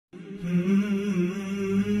সম্মানিত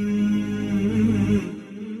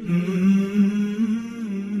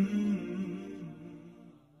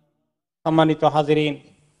হাজিরিন,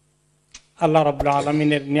 আল্লাহ রাব্বুল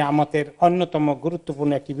আলামিনের নিয়ামতের অন্যতম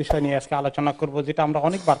গুরুত্বপূর্ণ একটি বিষয় নিয়ে আজকে আলোচনা করব, যেটা আমরা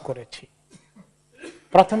অনেকবার করেছি।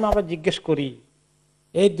 প্রথমে আমরা জিজ্ঞেস করি,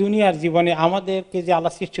 এই দুনিয়ার জীবনে আমাদেরকে যে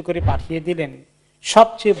আল্লাহ সৃষ্টি করে পাঠিয়ে দিলেন,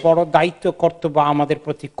 সবচেয়ে বড় দায়িত্ব কর্তব্য আমাদের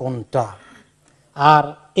প্রতি কোনটা? আর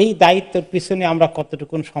এই দায়িত্বের পিছনে আমরা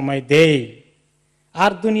কতটুকুন সময় দেই?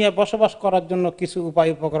 আর দুনিয়ায় বসবাস করার জন্য কিছু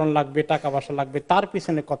উপায় উপকরণ লাগবে, টাকা পয়সা লাগবে, তার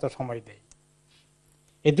পিছনে কত সময় দেই?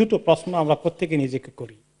 এই দুটো প্রশ্ন আমরা প্রত্যেকে নিজেকে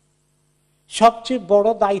করি। সবচেয়ে বড়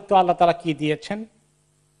দায়িত্ব আল্লাহ তাআলা কি দিয়েছেন?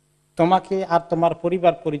 তোমাকে আর তোমার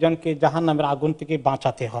পরিবার পরিজনকে জাহান্নামের আগুন থেকে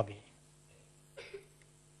বাঁচাতে হবে।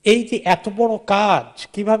 এই যে এত বড় কাজ,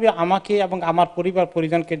 কিভাবে আমাকে এবং আমার পরিবার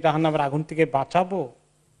পরিজনকে জাহান্নামের আগুন থেকে বাঁচাবো,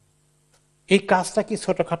 এই কাজটা কি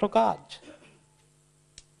ছোটখাটো কাজ?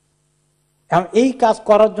 এই কাজ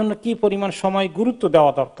করার জন্য কি পরিমাণ সময় গুরুত্ব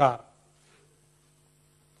দেওয়া দরকার?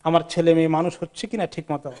 আমার ছেলে মেয়ে মানুষ হচ্ছে কিনা ঠিক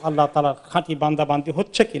মতো, আল্লাহ তাআলার খাঁটি বান্দা বান্দি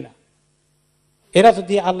হচ্ছে কিনা, এরা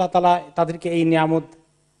যদি আল্লাহ তাআলা তাদেরকে এই নিয়ামত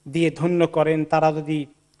দিয়ে ধন্য করেন, তারা যদি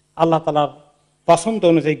আল্লাহ তাআলার পছন্দ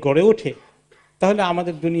অনুযায়ী গড়ে ওঠে, তাহলে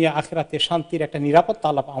আমাদের দুনিয়া আখিরাতে শান্তির একটা নিরাপত্তা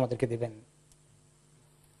আল্লাহ আমাদেরকে দেবেন,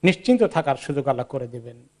 নিশ্চিন্ত থাকার সুযোগ আল্লাহ করে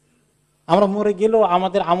দেবেন। আমরা মরে গেলেও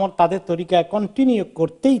আমাদের আমল তাদের তরিকায় কন্টিনিউ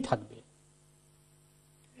করতেই থাকবে।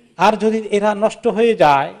 আর যদি এরা নষ্ট হয়ে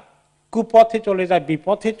যায়, কুপথে চলে যায়,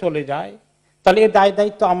 বিপথে চলে যায়, তাহলে এর দায়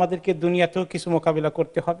দায়িত্ব আমাদেরকে দুনিয়াতেও কিছু মোকাবিলা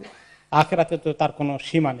করতে হবে, আখিরাতে তো তার কোনো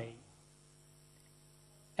সীমা নেই।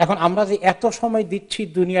 এখন আমরা যে এত সময় দিচ্ছি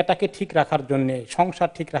দুনিয়াটাকে ঠিক রাখার জন্য, সংসার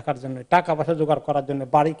ঠিক রাখার জন্য, টাকা পয়সা জোগাড় করার জন্য,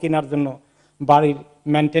 বাড়ি কেনার জন্য, বাড়ির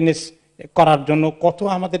মেনটেনেন্স করার জন্য কত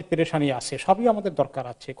আমাদের পেরেশানি আছে, সবই আমাদের দরকার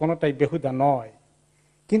আছে, কোনোটাই বেহুদা নয়।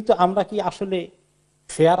 কিন্তু আমরা কি আসলে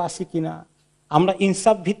ফেয়ার আছি কিনা? আমরা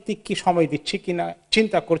ইনসাফ ভিত্তিক কি সময় দিচ্ছি কিনা,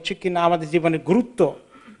 চিন্তা করছি কিনা, আমাদের জীবনের গুরুত্ব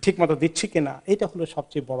ঠিক মতো দিচ্ছি কিনা, এটা হলো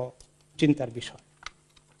সবচেয়ে বড় চিন্তার বিষয়।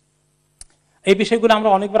 এই বিষয়গুলো আমরা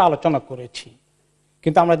অনেকবার আলোচনা করেছি,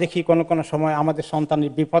 কিন্তু আমরা দেখি কোনো কোনো সময় আমাদের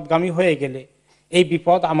সন্তানের বিপদগামী হয়ে গেলে এই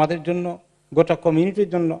বিপদ আমাদের জন্য, গোটা কমিউনিটির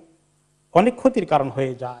জন্য অনেক ক্ষতির কারণ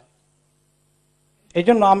হয়ে যায়। এই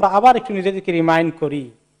জন্য আমরা আবার একটু নিজেদেরকে রিমাইন্ড করি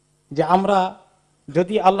যে আমরা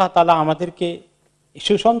যদি আল্লাহ তাআলা আমাদেরকে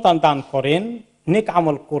সুসন্তান দান করেন, নেক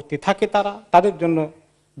আমল করতে থাকে তারা, তাদের জন্য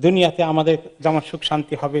দুনিয়াতে আমাদের যেমন সুখ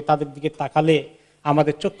শান্তি হবে, তাদের দিকে তাকালে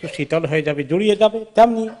আমাদের চক্ষু শীতল হয়ে যাবে, জড়িয়ে যাবে,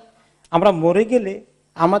 তেমনি আমরা মরে গেলে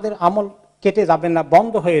আমাদের আমল কেটে যাবে না,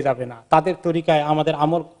 বন্ধ হয়ে যাবে না, তাদের তরিকায় আমাদের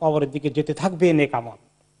আমল কবরের দিকে যেতে থাকবে, নেক আমল।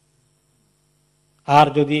 আর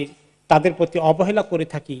যদি তাদের প্রতি অবহেলা করে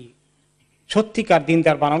থাকি, সত্যিকার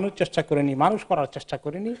দিনদার বানানোর চেষ্টা করিনি, মানুষ করার চেষ্টা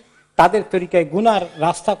করিনি, তাদের তরিকায় গুনার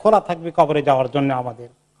রাস্তা খোলা থাকবে কবরে যাওয়ার জন্য।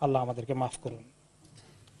 আল্লাহ আমাদেরকে মাফ করুন।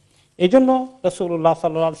 এই জন্য রাসূলুল্লাহ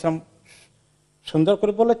সাল্লাল্লাহু আলাইহি ওয়াসাল্লাম সুন্দর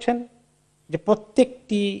করে বলেছেন যে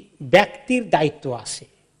প্রত্যেকটি ব্যক্তির দায়িত্ব আছে,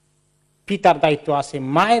 পিতার দায়িত্ব আছে,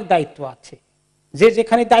 মায়ের দায়িত্ব আছে। যে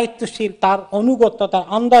যেখানে দায়িত্বশীল, তার অনুগত, তার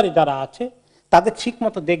আন্ডারে যারা আছে, তাদের ঠিক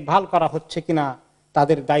মতো দেখভাল করা হচ্ছে কিনা,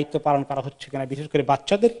 তাদের দায়িত্ব পালন করা হচ্ছে কিনা, বিশেষ করে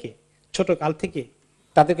বাচ্চাদেরকে ছোট কাল থেকে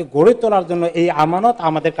তাদেরকে গড়ে তোলার জন্য এই আমানত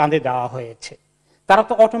আমাদের কাঁধে দেওয়া হয়েছে। তারা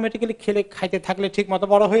তো অটোমেটিক্যালি খেলে খাইতে থাকলে ঠিক মতো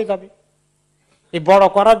বড় হয়ে যাবে। এই বড়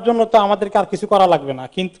করার জন্য তো আমাদেরকে আর কিছু করা লাগবে না,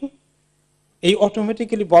 কিন্তু এই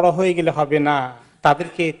অটোমেটিক্যালি বড় হয়ে গেলে হবে না।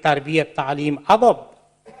 তাদেরকে তারবিয়ত, তালিম, আদব,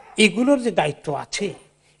 এগুলোর যে দায়িত্ব আছে,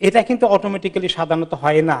 এটা কিন্তু অটোমেটিক্যালি সাধারণত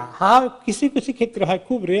হয় না। হ্যাঁ, কিছু কিছু ক্ষেত্রে হয়,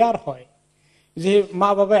 খুব রেয়ার হয় যে মা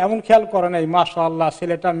বাবা এমন খেয়াল করে নাই, মাশাআল্লাহ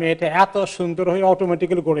ছেলেটা মেয়েটা এত সুন্দর হয়ে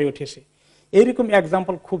অটোমেটিক্যালি গড়ে উঠেছে, এইরকম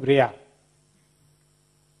এক্সাম্পল খুব রেয়ার।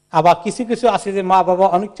 আবার কিছু কিছু আছে যে মা বাবা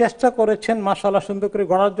অনেক চেষ্টা করেছেন মাশাআল্লাহ সুন্দর করে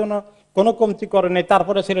গড়ার জন্য, কোনো কমতি করে নেই,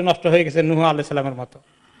 তারপরে ছেলে নষ্ট হয়ে গেছে নূহ আলাইহিস সালামের মতো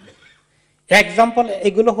এক্সাম্পল।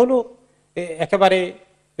 এগুলো হলো একেবারে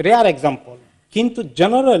রেয়ার এক্সাম্পল। কিন্তু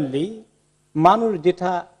জেনারেলি মানুষ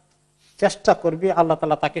যেটা চেষ্টা করবে, আল্লাহ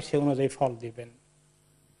তাআলা তাকে সে অনুযায়ী ফল দিবেন।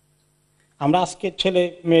 আমরা আজকে ছেলে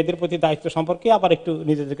মেয়েদের প্রতি দায়িত্ব সম্পর্কে আবার একটু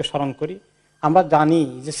নিজেদেরকে স্মরণ করি। আমরা জানি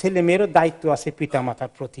যে ছেলে মেয়েরও দায়িত্ব আছে পিতা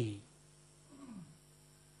মাতার প্রতি,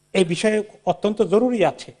 এই বিষয়ে অত্যন্ত জরুরি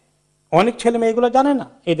আছে। অনেক ছেলে মেয়ে এগুলো জানে না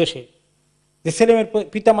এই দেশে, যে ছেলে মেয়ের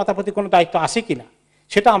পিতা মাতার প্রতি কোনো দায়িত্ব আছে কিনা।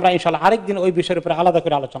 সেটা আমরা ইনশাআল্লাহ আরেকদিন ওই বিষয়ের উপরে আলাদা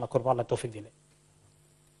করে আলোচনা করবো, আল্লাহ তৌফিক দিলে।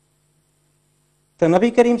 তো নবী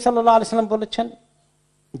করিম সাল্লাল্লাহু আলাইহি ওয়াসাল্লাম বলেছেন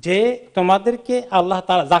যে তোমাদেরকে আল্লাহ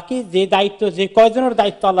তাআলা যাকে যে দায়িত্ব, যে কয়জনের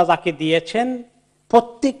দায়িত্ব আল্লাহ যাকে দিয়েছেন,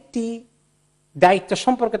 প্রত্যেকটি দায়িত্ব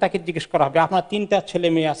সম্পর্কে তাকে জিজ্ঞেস করা হবে। আপনার 3টা ছেলে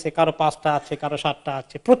মেয়ে আছে, কারো 5টা আছে, কারো 7টা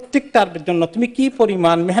আছে, প্রত্যেকটার জন্য তুমি কি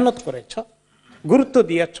পরিমাণ মেহনত করেছ, গুরুত্ব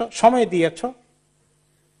দিয়েছ, সময় দিয়েছ।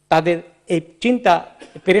 তাদের এই চিন্তা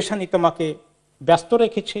পেরেশানি তোমাকে ব্যস্ত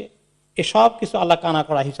রেখেছে, এসব কিছু আল্লাহ কানা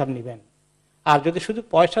করা হিসাব নেবেন। আর যদি শুধু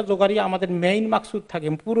পয়সা জোগাড়ি আমাদের মেইন মাকসুদ থাকে,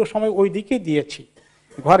 পুরো সময় ওই দিকে দিয়েছি,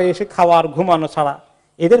 ঘরে এসে খাওয়ার ঘুমানো ছাড়া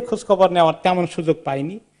এদের খোঁজখবর নেওয়ার তেমন সুযোগ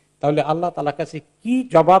পাইনি, তাহলে আল্লাহ তাআলার কাছে কি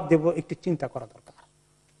জবাব দেব একটু চিন্তা করা দরকার।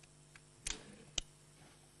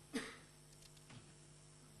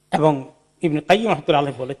 এবং ইবনে কাইয়্যিম রাহমাতুল্লাহ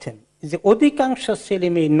আলাইহি বলেছেন যে অধিকাংশ ছেলে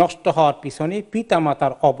মেয়ে নষ্ট হওয়ার পিছনে পিতা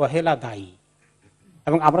মাতার অবহেলা দায়ী।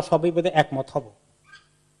 এবং আমরা সবাই বোধহয় একমত হব,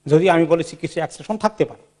 যদি আমি বলেছি কিছু এক্সেপশন থাকতে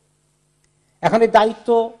পারে। এখন এই দায়িত্ব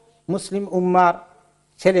মুসলিম উম্মার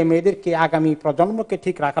ছেলে মেয়েদেরকে, আগামী প্রজন্মকে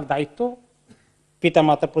ঠিক রাখার দায়িত্ব পিতা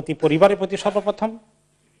মাতার প্রতি, পরিবারের প্রতি সর্বপ্রথম,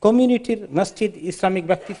 কমিউনিটির, মসজিদ, ইসলামিক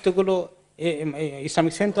ব্যক্তিত্বগুলো,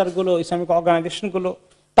 ইসলামিক সেন্টারগুলো, ইসলামিক অর্গানাইজেশনগুলো,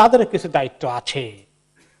 তাদেরও কিছু দায়িত্ব আছে।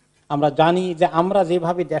 আমরা জানি যে আমরা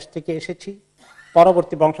যেভাবে দেশ থেকে এসেছি,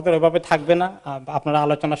 পরবর্তী বংশধর ওইভাবে থাকবে না। আপনারা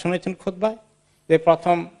আলোচনা শুনেছেন খুতবায় যে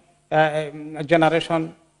প্রথম জেনারেশন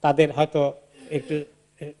তাদের হয়তো একটু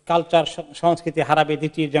কালচার সংস্কৃতি হারাবে,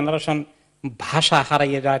 দ্বিতীয় জেনারেশন ভাষা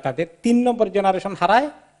হারাইয়ে যায়, তাদের 3 নম্বর জেনারেশন হারায়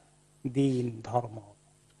দিন ধর্ম।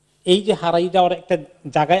 এই যে হারাই যাওয়ার একটা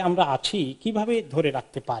জায়গায় আমরা আছি, কিভাবে ধরে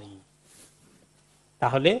রাখতে পারি?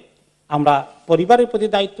 তাহলে আমরা পরিবারের প্রতি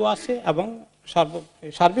দায়িত্ব আছে এবং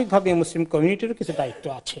সার্বিকভাবে মুসলিম কমিউনিটিরও কিছু দায়িত্ব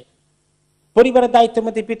আছে। পরিবারের দায়িত্বের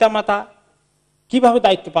মধ্যে পিতামাতা কিভাবে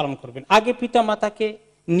দায়িত্ব পালন করবেন? আগে পিতামাতাকে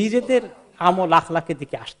নিজেদের আমল আখলাকের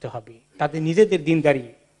দিকে আসতে হবে, তাদের নিজেদের দিনদারি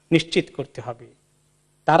নিশ্চিত করতে হবে।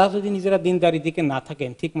 তারা যদি নিজেরা দিনদারির দিকে না থাকেন,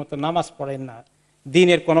 ঠিক মতো নামাজ পড়েন না,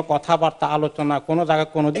 দিনের কোনো কথাবার্তা আলোচনা কোনো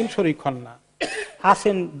জায়গায় কোনোদিন শরীক হন না,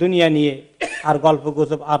 আসেন দুনিয়া নিয়ে আর গল্প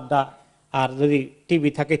গুজব আড্ডা, আর যদি টিভি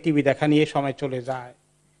থাকে টিভি দেখা নিয়ে সময় চলে যায়,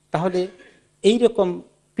 তাহলে এইরকম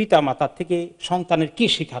পিতা মাতার থেকে সন্তানের কি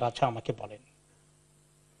শিখার আছে আমাকে বলেন।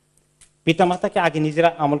 পিতা মাতাকে আগে নিজেরা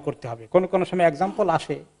আমল করতে হবে। কোন কোন সময় এক্সাম্পল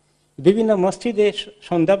আসে, বিভিন্ন মসজিদে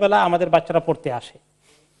সন্ধ্যাবেলা আমাদের বাচ্চারা পড়তে আসে,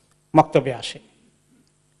 মক্তবে আসে,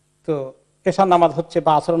 তো এশার নামাজ হচ্ছে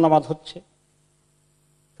বা আসর নামাজ হচ্ছে,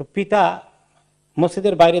 তো পিতা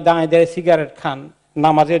মসজিদের বাইরে দাঁড়িয়ে দাঁড়িয়ে সিগারেট খান,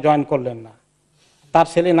 নামাজে জয়েন করলেন না। তার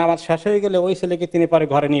ছেলে নামাজ শেষ হয়ে গেলে ওই ছেলেকে তিনি পরে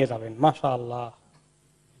ঘরে নিয়ে যাবেন। মাশাআল্লাহ,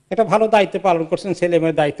 এটা ভালো দায়িত্ব পালন করছেন, ছেলে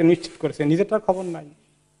মেয়ের দায়িত্ব নিশ্চিত করেছেন, নিজেরটার খবর নাই।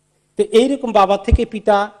 তো এইরকম বাবা থেকে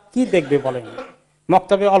পিতা কি দেখবে বলেন?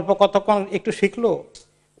 মক্তবে অল্প কতক্ষণ একটু শিখলো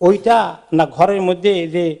ওইটা, না ঘরের মধ্যে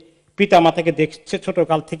যে পিতা মাতাকে দেখছে ছোট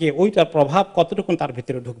কাল থেকে, ওইটার প্রভাব কতটুকু তার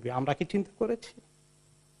ভিতরে ঢুকবে? আমরা কি চিন্তা করেছি?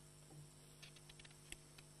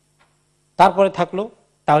 তারপরে থাকলো,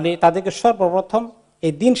 তাহলে তাদেরকে সর্বপ্রথম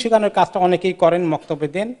এই দিন শেখানোর কাজটা অনেকেই করেন, মক্তবে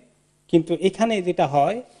দেন, কিন্তু এখানে যেটা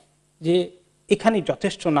হয় যে এখানে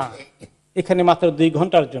যথেষ্ট না, এখানে মাত্র 2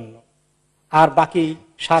 ঘন্টার জন্য, আর বাকি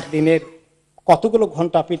 7 দিনের কতগুলো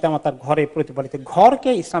ঘন্টা পিতামাতার ঘরে প্রতিপালিত।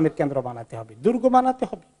 ঘরকে ইসলামের কেন্দ্র বানাতে হবে, দুর্গ বানাতে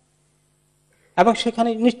হবে, এবং সেখানে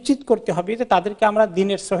নিশ্চিত করতে হবে যে তাদেরকে আমরা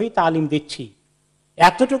দিনের সহিত তালিম দিচ্ছি,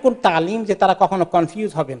 এতটুকু তালিম যে তারা কখনো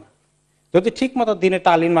কনফিউজ হবে না। যদি ঠিক মতো দিনের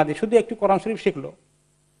তালিম না দিয়ে শুধু একটু কোরআন শরীফ শিখলো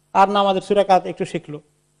আর নামাজের সূরা কাত একটু শিখলো,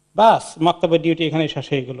 বাস মক্তবের ডিউটি এখানে শেষ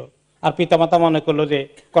হয়ে গেল। আর পিতামাতা মনে করলো যে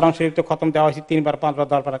কোরআন শরীফ তো খতম দেওয়া হয়েছে 3 বার 5 বার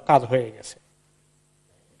 10 বার, কাজ হয়ে গেছে।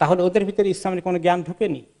 তাহলে ওদের ভিতরে ইসলামের কোনো জ্ঞান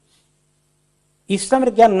ঢুকেনি।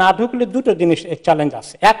 ইসলামের জ্ঞান না ঢুকলে 2টো জিনিস চ্যালেঞ্জ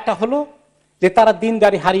আছে। একটা হলো যে তারা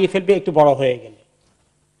দিনদারি হারিয়ে ফেলবে একটু বড় হয়ে গেলে,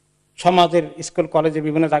 সমাজের স্কুল কলেজে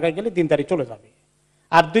বিভিন্ন জায়গায় গেলে দিনদারি চলে যাবে।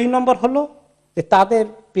 আর 2 নম্বর হলো যে তাদের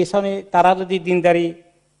পেছনে তারা যদি দিনদারি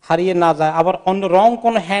হারিয়ে না যায়, আবার অন্য রং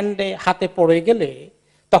কোন হ্যান্ডে হাতে পড়ে গেলে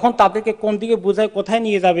তখন তাদেরকে কোন দিকে বোঝায় কোথায়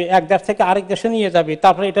নিয়ে যাবে, এক দেশ থেকে আরেক দেশে নিয়ে যাবে,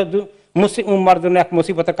 তারপরে এটা মুসলিম উম্মার জন্য এক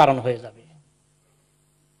মুসিবতের কারণ হয়ে যাবে।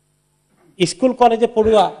 স্কুল কলেজে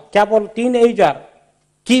পড়ুয়া কেবল টিনএজার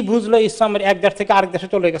কি বুঝলো ইসলামের এক দেশ থেকে আরেক দেশে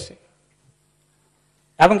চলে গেছে,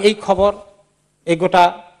 এবং এই খবর এই গোটা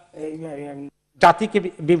জাতিকে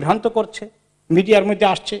বিভ্রান্ত করছে, মিডিয়ার মধ্যে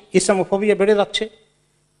আসছে, ইসলামোফোবিয়া বেড়ে যাচ্ছে।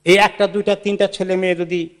 এই 1টা 2টা 3টা ছেলে মেয়ে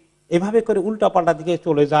যদি এভাবে করে উল্টা পাল্টা দিকে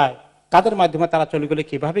চলে যায়, তাদের মাধ্যমে তারা চলে গেলে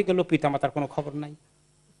কিভাবে গেল পিতামাতার কোনো খবর নাই,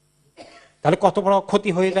 তাহলে কত বড় ক্ষতি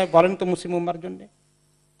হয়ে যায় বলেন তো মুসলিম উম্মার জন্য।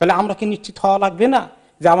 তাহলে আমরা কি নিশ্চিত হওয়া লাগবে না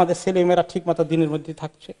যে আমাদের ছেলে মেয়েরা ঠিক মতো দিনের মধ্যে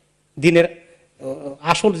থাকছে, দিনের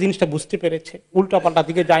আসল জিনিসটা বুঝতে পেরেছে, উল্টা পাল্টা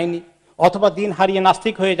দিকে যায়নি, অথবা দিন হারিয়ে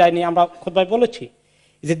নাস্তিক হয়ে যায়নি। আমরা খুতবায় বলেছি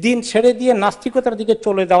যে দিন ছেড়ে দিয়ে নাস্তিকতার দিকে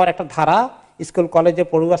চলে যাওয়ার একটা ধারা স্কুল কলেজে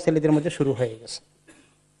পড়ুয়া ছেলেদের মধ্যে শুরু হয়ে গেছে।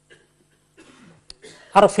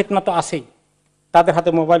 আরো ফিতনা তো আছেই, তাদের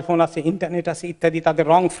হাতে মোবাইল ফোন আছে, ইন্টারনেট আছে ইত্যাদি, তাদের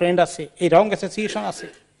রং ফ্রেন্ড আছে, এই রং অ্যাসোসিয়েশন আছে।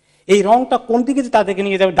 এই রংটা কোন দিকে যে তাদেরকে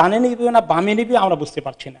নিয়ে যাবে, ডানে নিবে না বামে নিবে, আমরা বুঝতে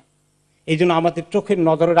পারছি না। এই জন্য আমাদের চোখের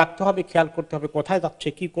নজরে রাখতে হবে, খেয়াল করতে হবে কোথায় যাচ্ছে,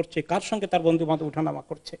 কি করছে, কার সঙ্গে তার বন্ধু বান্ধব উঠানামা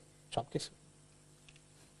করছে, সবকিছু।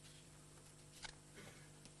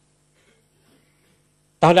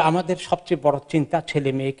 তাহলে আমাদের সবচেয়ে বড় চিন্তা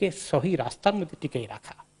ছেলে মেয়েকে সহি রাস্তার মধ্যে টিকিয়ে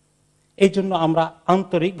রাখা। এই জন্য আমরা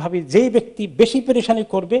আন্তরিকভাবে যে ব্যক্তি বেশি পেরেশানি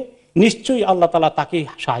করবে নিশ্চয়ই আল্লাহ তাআলা তাকে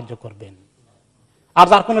সাহায্য করবেন। আর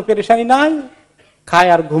যার কোনো পেরেশানি নাই, খায়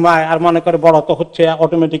আর ঘুমায় আর মনে করে বড় তো হচ্ছে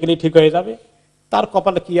অটোমেটিক্যালি ঠিক হয়ে যাবে, তার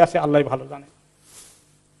কপালে কি আছে আল্লাহ ভালো জানে।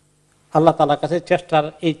 আল্লাহ তাআলার কাছে চেষ্টার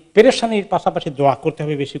এই পেরেশানির পাশাপাশি দোয়া করতে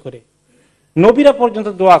হবে বেশি করে। নবীরা পর্যন্ত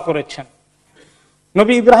দোয়া করেছেন।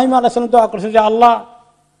 নবী ইব্রাহিম আলাইহিস সালাম দোয়া করেছেন যে আল্লাহ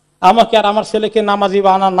আমাকে আর আমার ছেলেকে নামাজি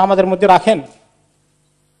বা নামাজের মধ্যে রাখেন।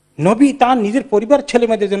 নবী তার নিজের পরিবার ছেলে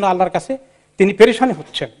মেয়েদের জন্য আল্লাহর কাছে তিনি পেরেশানি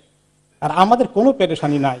হচ্ছেন। আর আমাদের কোনো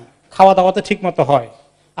পেরেশানি নাই, খাওয়া দাওয়া তো ঠিক মতো হয়,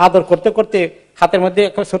 আদর করতে করতে হাতের মধ্যে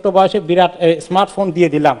ছোট বয়সে বিরাট স্মার্টফোন দিয়ে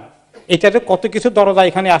দিলাম, এটাতে কত কিছু দরজা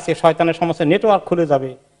এখানে আছে, শয়তানের সমস্ত নেটওয়ার্ক খুলে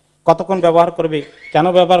যাবে, কতক্ষণ ব্যবহার করবে, কেন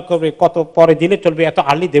ব্যবহার করবে, কত পরে দিলে চলবে, এত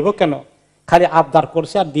আর্লি দেবো কেন, খালি আবদার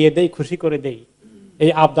করছে আর দিয়ে দেই, খুশি করে দেই।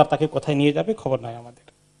 এই আবদার তাকে কোথায় নিয়ে যাবে খবর নাই আমাদের।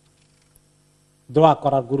 দোয়া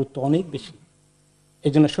করার গুরুত্ব অনেক বেশি।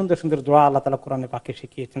 এই জন্য সুন্দর সুন্দর দোয়া আল্লাহ তাআলা কোরআনে পাকে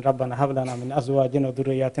শিখিয়েছেন। রাব্বানা হাব লানা মিন আজওয়াজিনা ওয়া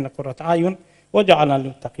যুররিয়াতিনা কুররাতা আয়ুন ওয়াজআলনা লিল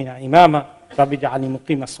মুত্তাকিনা ইমামা রাব্বি জাআলনি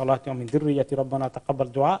মুকিমাস সালাতি ওয়া মিন যুররিয়াতি রাব্বানা তাকাব্বাল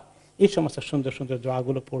দুআ। এই সমস্ত সুন্দর সুন্দর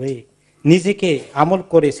দোয়াগুলো পড়ে নিজেকে আমল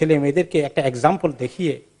করে ছেলে মেয়েদেরকে একটা এক্সাম্পল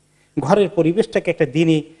দেখিয়ে ঘরের পরিবেশটাকে একটা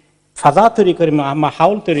দ্বীনি ফাজা তৈরি করে,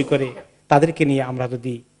 মাহৌল তৈরি করে তাদেরকে নিয়ে আমরা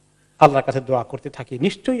যদি আল্লাহর কাছে দোয়া করতে থাকি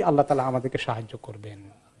নিশ্চয়ই আল্লাহ তাআলা আমাদেরকে সাহায্য করবেন।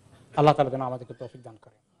 আল্লাহ তাআলা যেন আমাদেরকে তৌফিক দান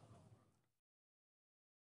করেন।